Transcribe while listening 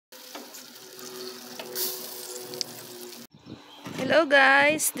Hello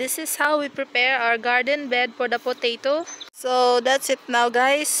guys, this is how we prepare our garden bed for the potato. So that's it now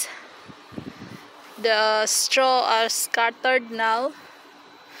guys. The straw are scattered now.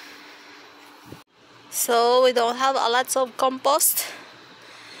 So we don't have a lot of compost.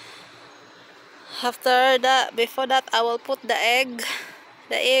 After that, before that I will put the egg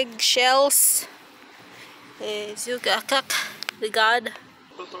shells. Regard.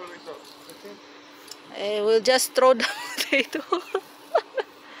 We'll just throw the potato.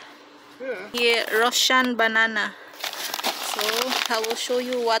 Here, Russian banana. So I will show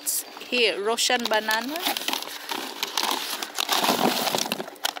you what's here. Russian banana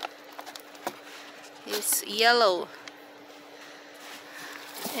is yellow.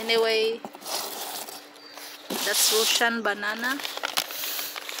 Anyway, that's Russian banana.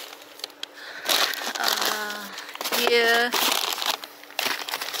 Here,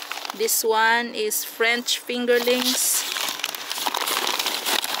 this one is French fingerlings.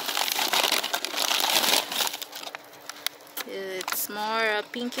 It's more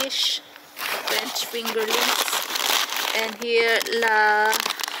pinkish, French fingerlings. And here, la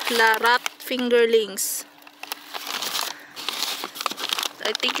rat fingerlings.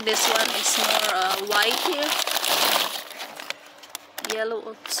 I think this one is more white here. Yellow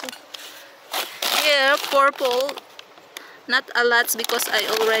also. Here, purple. Not a lot because I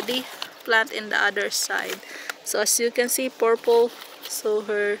already plant in the other side. So as you can see, purple. So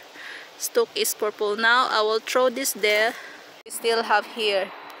her stalk is purple. Now I will throw this there. We still have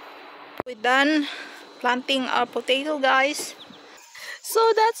here. We're done planting our potato, guys.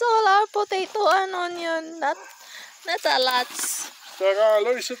 So that's all our potato and onion. Not a lot.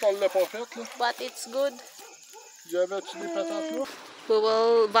 But it's good. We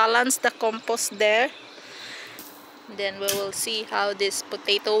will balance the compost there. Then we will see how this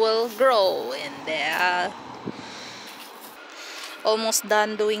potato will grow. And they are almost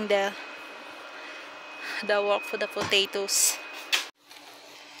done doing the work for the potatoes.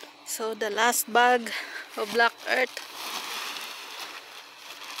 So the last bag of black earth.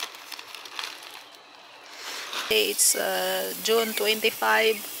 It's June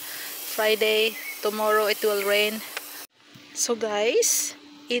 25, Friday. Tomorrow it will rain. So guys,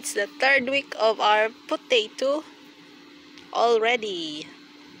 it's the third week of our potato already.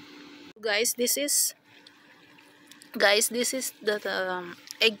 Guys, this is the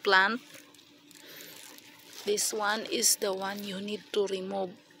eggplant. This one is the one you need to remove.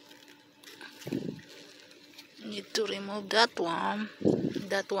 Need to remove that one,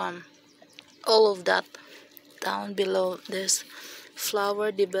 all of that. Down below there's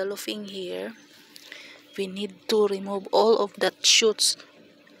flower developing here. We need to remove all of that shoots.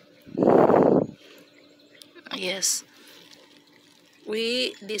 Yes,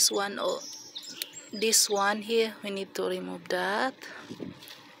 this one here, we need to remove that.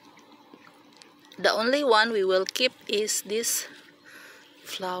 The only one we will keep is this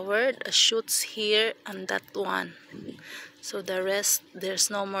flower, the shoots here, and that one. So the rest,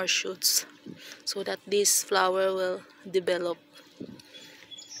 there's no more shoots, so that this flower will develop.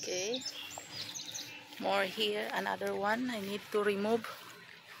 Okay, more here, another one. I need to remove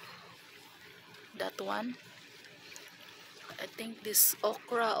that one. I think this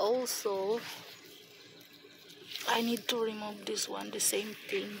okra also, I need to remove this one, the same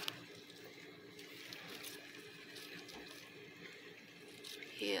thing.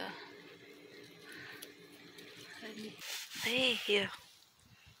 Here. Hey, here.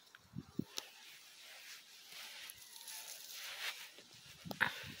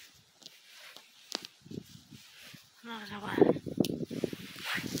 Another one.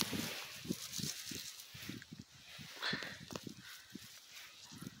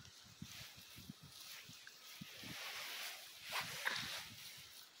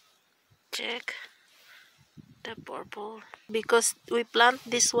 Check the purple. Because we plant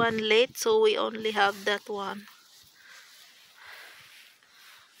this one late, so we only have that one.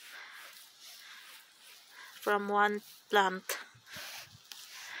 From one plant.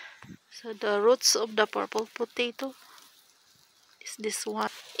 So the roots of the purple potato is this one.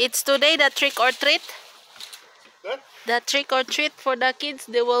 It's today the trick or treat. Yeah? The trick or treat for the kids.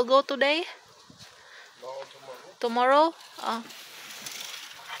 They will go today. No, tomorrow. Tomorrow?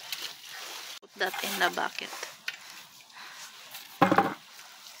 Put that in the bucket.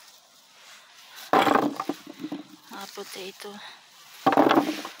 Potato.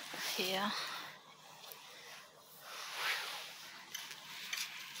 Here.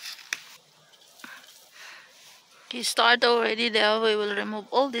 You start already there. We will remove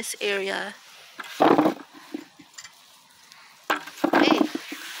all this area.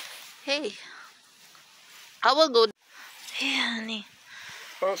 Hey, I will go. Here, honey.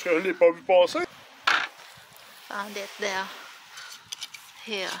 Här ska jag lippa på sig. Found it there.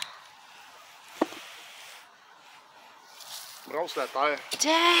 Here. Bra släta.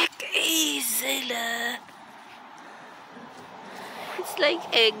 Jack easy. It's like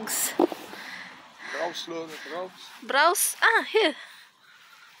eggs. Braus, Lune, braus. Browse. Ah, here.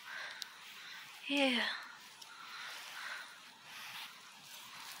 Here.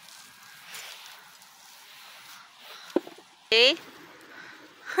 Okay.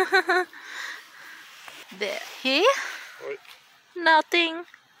 There. Here. Oj. Nothing.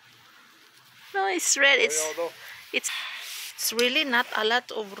 No, it's red. Ja, då. It's really not a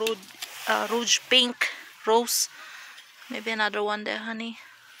lot of rouge pink rose. Maybe another one there, honey.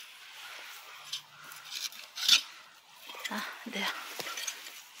 Ah, there.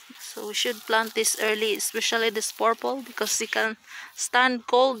 So we should plant this early, especially this purple, because it can stand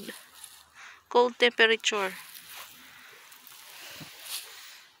cold temperature.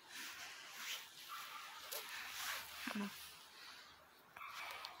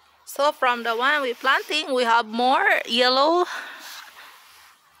 So from the one we're planting, we have more yellow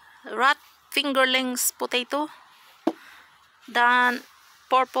rat fingerlings potato than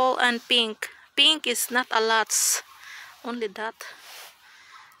purple and pink. Pink is not a lot, only that.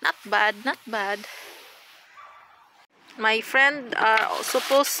 Not bad, not bad. My friend are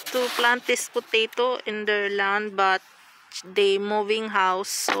supposed to plant this potato in their land, but they moving house,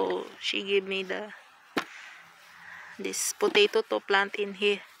 so she gave me this potato to plant in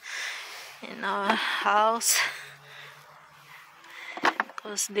here in our house,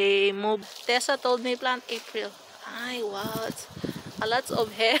 because they moved. Tessa told me plant April. Ay, wow, it's a lot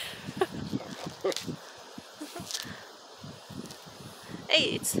of hair.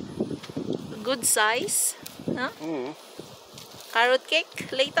 Hey, it's a good size, huh? Carrot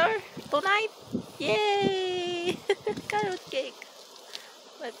cake later tonight. Yay! Carrot cake,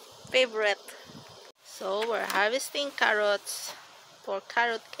 my favorite. So we're harvesting carrots for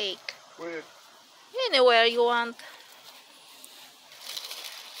carrot cake. Where? Anywhere you want.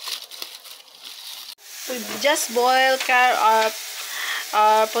 We just boil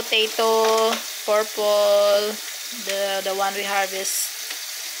our potato purple, the one we harvest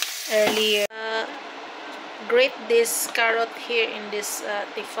earlier. Grate this carrot here in this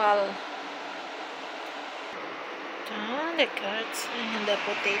tifal. The carrots and the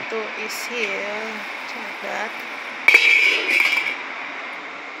potato is here. Check that.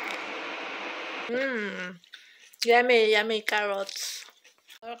 Yummy, yummy carrots.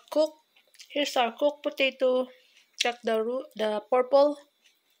 Here's our cooked potato. Check the purple.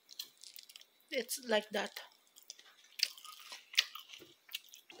 It's like that.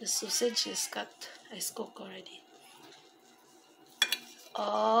 The sausage is cut. It's cooked already.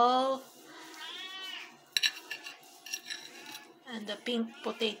 Oh, and the pink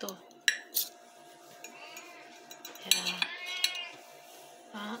potato.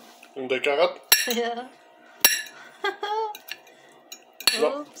 Yeah. Und der carrot? Yeah.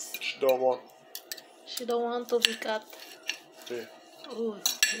 No, Oops. she don't want. She don't want to be cut. See. Oh,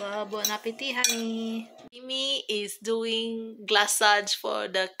 wow, bon appetit, honey. Mimi is doing glassage for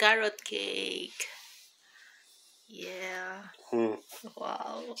the carrot cake. Yeah.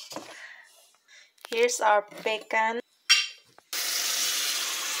 Wow. Here's our bacon.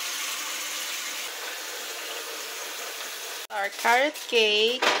 Our carrot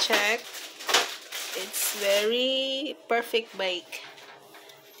cake, check. It's very perfect bake.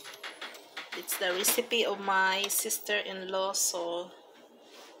 It's the recipe of my sister-in-law, so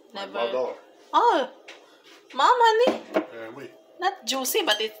never. Mother. Oh, mom, honey. Oui. Not juicy,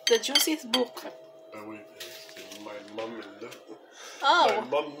 but it's the juiciest book. Oui. C'est my mom and the. Oh. My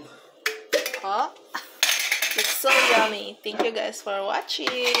mom. Oh. It's so yummy. Thank you guys for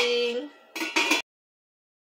watching.